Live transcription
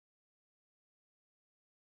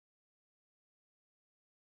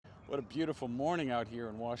What a beautiful morning out here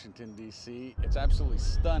in Washington, D.C. It's absolutely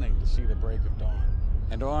stunning to see the break of dawn.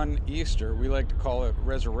 And on Easter, we like to call it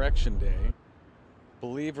Resurrection Day.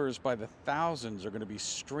 Believers by the thousands are going to be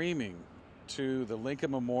streaming to the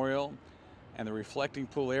Lincoln Memorial and the Reflecting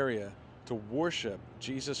Pool area to worship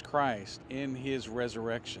Jesus Christ in his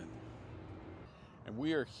resurrection. And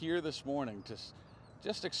we are here this morning to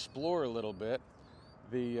just explore a little bit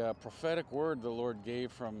the prophetic word the Lord gave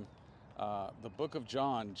from the book of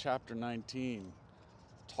John, chapter 19,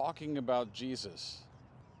 talking about Jesus,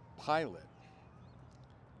 Pilate,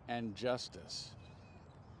 and justice.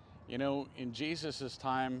 You know, in Jesus'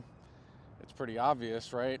 time, it's pretty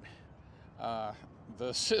obvious, right?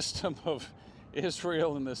 The system of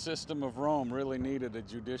Israel and the system of Rome really needed a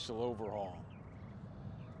judicial overhaul,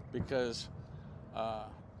 because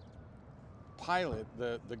Pilate,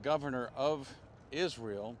 the governor of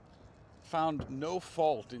Israel, found no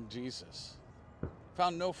fault in Jesus,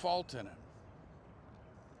 found no fault in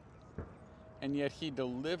him. And yet he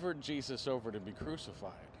delivered Jesus over to be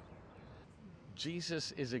crucified.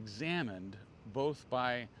 Jesus is examined both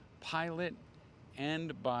by Pilate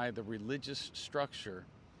and by the religious structure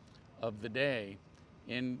of the day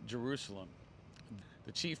in Jerusalem.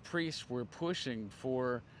 The chief priests were pushing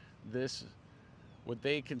for this, what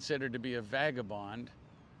they considered to be a vagabond,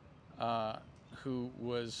 who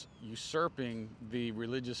was usurping the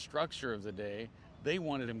religious structure of the day. They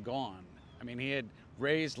wanted him gone. I mean, he had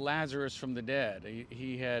raised Lazarus from the dead.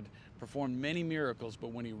 He had performed many miracles,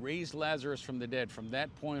 but when he raised Lazarus from the dead, from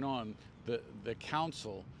that point on, the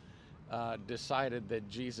council decided that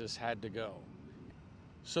Jesus had to go.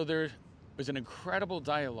 So there was an incredible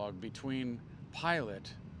dialogue between Pilate,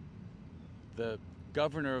 the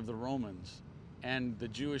governor of the Romans, and the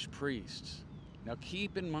Jewish priests. Now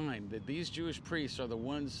keep in mind that these Jewish priests are the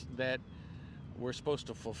ones that were supposed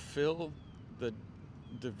to fulfill the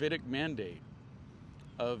Davidic mandate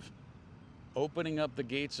of opening up the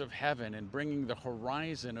gates of heaven and bringing the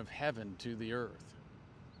horizon of heaven to the earth.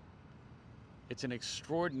 It's an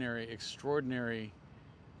extraordinary, extraordinary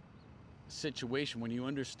situation when you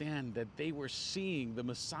understand that they were seeing the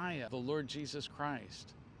Messiah, the Lord Jesus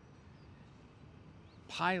Christ.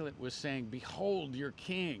 Pilate was saying, "Behold your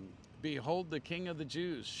king. Behold the King of the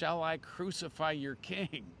Jews. Shall I crucify your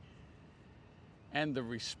king?" And the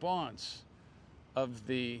response of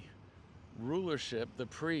the rulership, the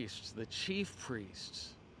priests, the chief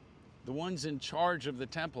priests, the ones in charge of the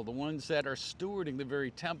temple, the ones that are stewarding the very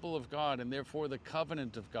temple of God and therefore the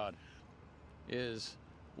covenant of God, is,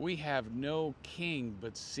 "We have no king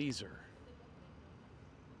but Caesar."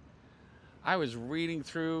 I was reading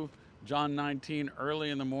through John 19 early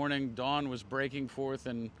in the morning. Dawn was breaking forth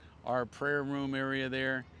in our prayer room area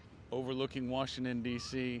there overlooking Washington,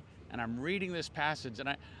 D.C. And I'm reading this passage,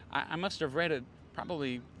 and I must have read it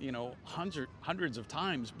probably, hundreds of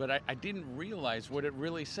times, but I didn't realize what it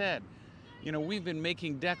really said. You know, we've been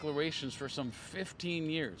making declarations for some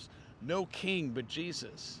 15 years. No king but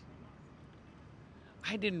Jesus.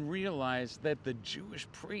 I didn't realize that the Jewish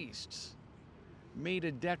priests made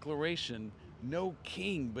a declaration, no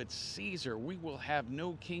king but Caesar. We will have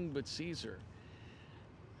no king but Caesar.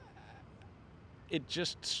 It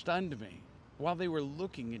just stunned me while they were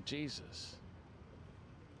looking at Jesus.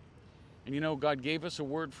 And you know, God gave us a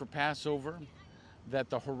word for Passover, that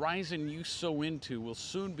the horizon you sow into will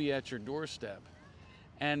soon be at your doorstep.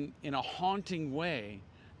 And in a haunting way,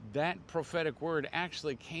 that prophetic word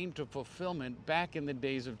actually came to fulfillment back in the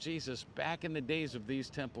days of Jesus, back in the days of these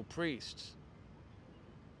temple priests.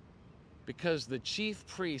 Because the chief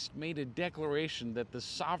priest made a declaration that the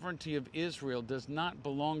sovereignty of Israel does not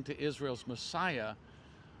belong to Israel's Messiah,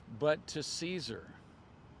 but to Caesar.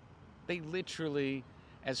 They literally,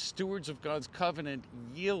 as stewards of God's covenant,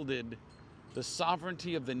 yielded the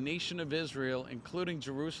sovereignty of the nation of Israel, including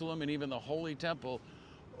Jerusalem and even the Holy Temple,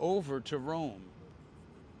 over to Rome.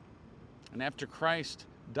 And after Christ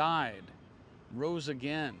died, rose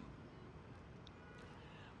again,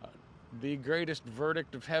 the greatest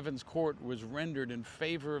verdict of heaven's court was rendered in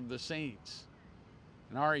favor of the saints.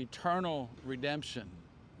 And our eternal redemption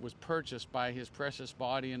was purchased by his precious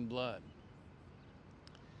body and blood.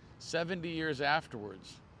 70 years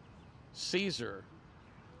afterwards, Caesar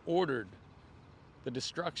ordered the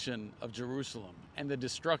destruction of Jerusalem and the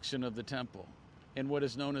destruction of the temple in what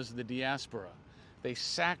is known as the diaspora. They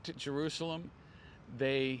sacked Jerusalem.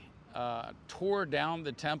 They tore down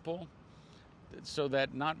the temple so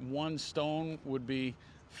that not one stone would be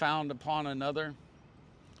found upon another.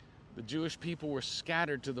 The Jewish people were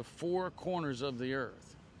scattered to the four corners of the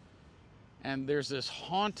earth. And there's this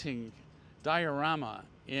haunting diorama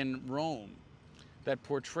in Rome that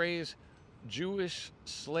portrays Jewish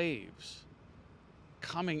slaves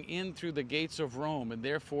coming in through the gates of Rome and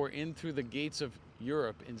therefore in through the gates of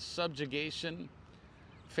Europe in subjugation,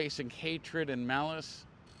 facing hatred and malice,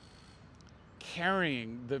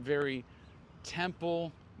 carrying the very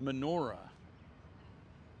temple menorah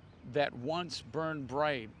that once burned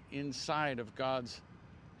bright inside of God's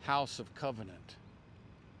house of covenant.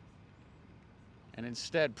 And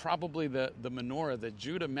instead, probably the menorah that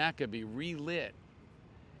Judah Maccabee relit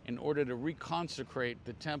in order to reconsecrate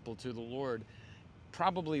the temple to the Lord,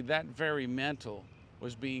 probably that very mantle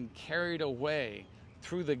was being carried away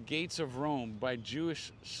through the gates of Rome by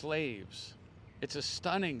Jewish slaves. It's a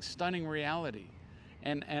stunning, stunning reality.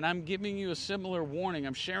 And I'm giving you a similar warning.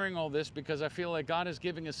 I'm sharing all this because I feel like God is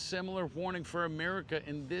giving a similar warning for America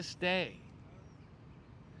in this day.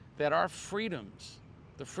 That our freedoms,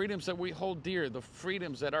 the freedoms that we hold dear, the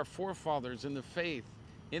freedoms that our forefathers in the faith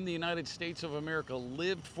in the United States of America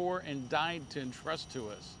lived for and died to entrust to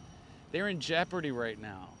us, they're in jeopardy right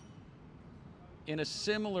now. In a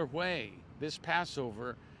similar way, this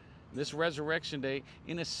Passover, this Resurrection Day,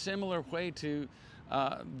 in a similar way to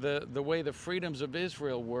the way the freedoms of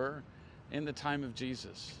Israel were in the time of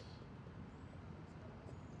Jesus.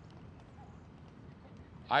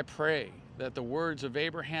 I pray that the words of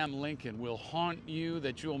Abraham Lincoln will haunt you,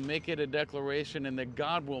 that you'll make it a declaration, and that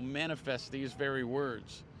God will manifest these very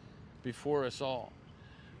words before us all.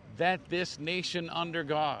 That this nation under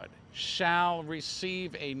God shall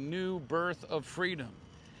receive a new birth of freedom,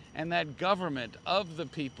 and that government of the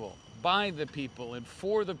people, by the people, and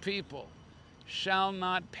for the people shall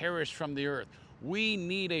not perish from the earth. We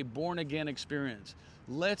need a born-again experience.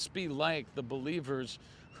 Let's be like the believers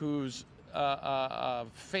whose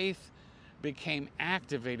faith became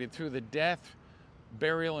activated through the death,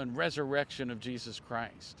 burial, and resurrection of Jesus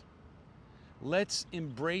Christ. Let's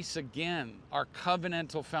embrace again our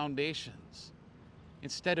covenantal foundations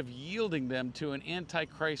instead of yielding them to an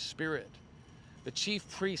antichrist spirit. The chief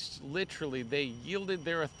priests, literally, they yielded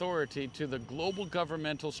their authority to the global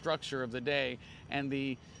governmental structure of the day and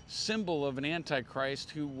the symbol of an antichrist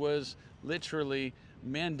who was literally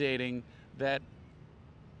mandating that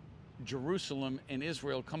Jerusalem and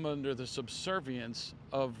Israel come under the subservience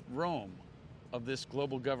of Rome, of this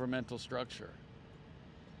global governmental structure.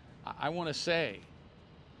 I want to say,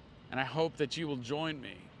 and I hope that you will join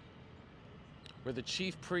me, where the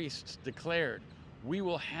chief priests declared, "We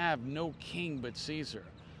will have no king but Caesar."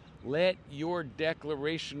 Let your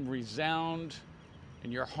declaration resound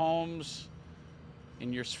in your homes,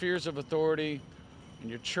 in your spheres of authority, in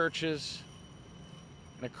your churches,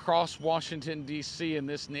 and across Washington, D.C. in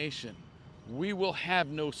this nation. We will have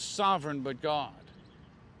no sovereign but God,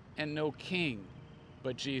 and no king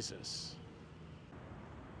but Jesus.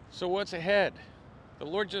 So what's ahead? The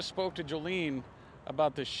Lord just spoke to Jolene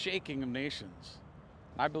about the shaking of nations.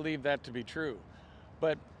 I believe that to be true.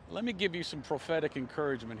 But let me give you some prophetic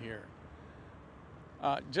encouragement here.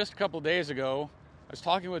 Just a couple of days ago, I was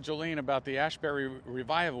talking with Jolene about the Ashbury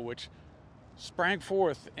revival, which sprang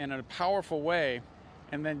forth in a powerful way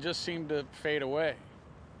and then just seemed to fade away.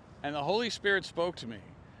 And the Holy Spirit spoke to me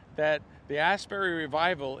that the Ashbury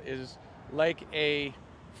revival is like a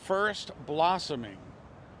first blossoming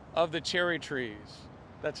of the cherry trees.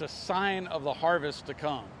 That's a sign of the harvest to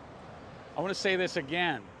come. I want to say this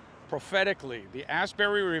again. Prophetically, the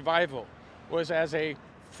Ashbury revival was as a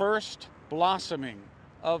first blossoming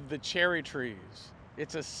of the cherry trees.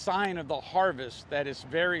 It's a sign of the harvest that is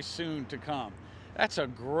very soon to come. That's a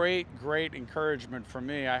great, great encouragement for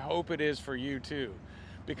me. I hope it is for you too.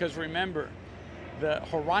 Because remember, the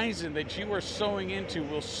horizon that you are sowing into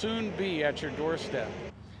will soon be at your doorstep.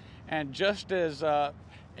 And just as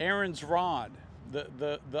Aaron's rod,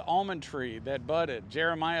 the almond tree that budded,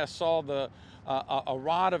 Jeremiah saw a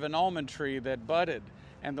rod of an almond tree that budded,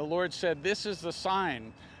 and the Lord said, "This is the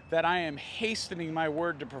sign that I am hastening my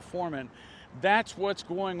word to perform it." That's what's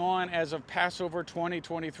going on as of Passover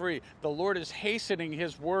 2023. The Lord is hastening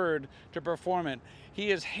his word to perform it.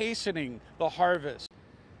 He is hastening the harvest.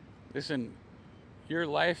 Listen, your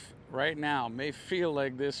life right now may feel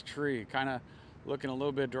like this tree, kind of looking a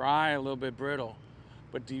little bit dry, a little bit brittle.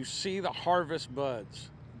 But do you see the harvest buds?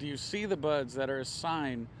 Do you see the buds that are a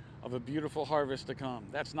sign of a beautiful harvest to come?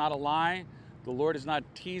 That's not a lie. The Lord is not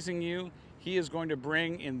teasing you. He is going to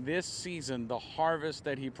bring in this season the harvest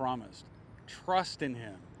that he promised. Trust in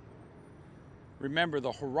him. Remember,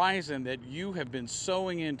 the horizon that you have been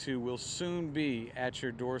sowing into will soon be at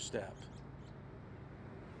your doorstep.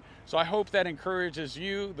 So I hope that encourages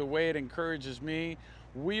you the way it encourages me.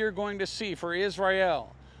 We are going to see for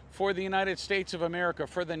Israel, for the United States of America,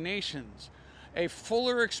 for the nations, a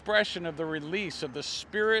fuller expression of the release of the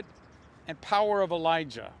Spirit and power of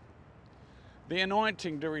Elijah. The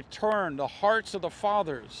anointing to return the hearts of the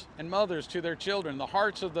fathers and mothers to their children, the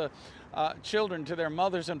hearts of the children to their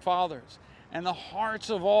mothers and fathers, and the hearts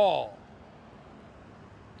of all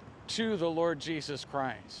to the Lord Jesus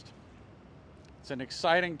Christ. It's an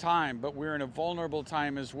exciting time, but we're in a vulnerable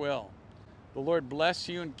time as well. The Lord bless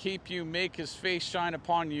you and keep you, make his face shine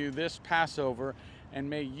upon you this Passover, and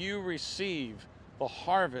may you receive the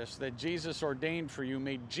harvest that Jesus ordained for you.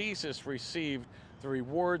 May Jesus receive the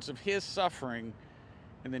rewards of his suffering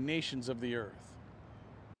in the nations of the earth.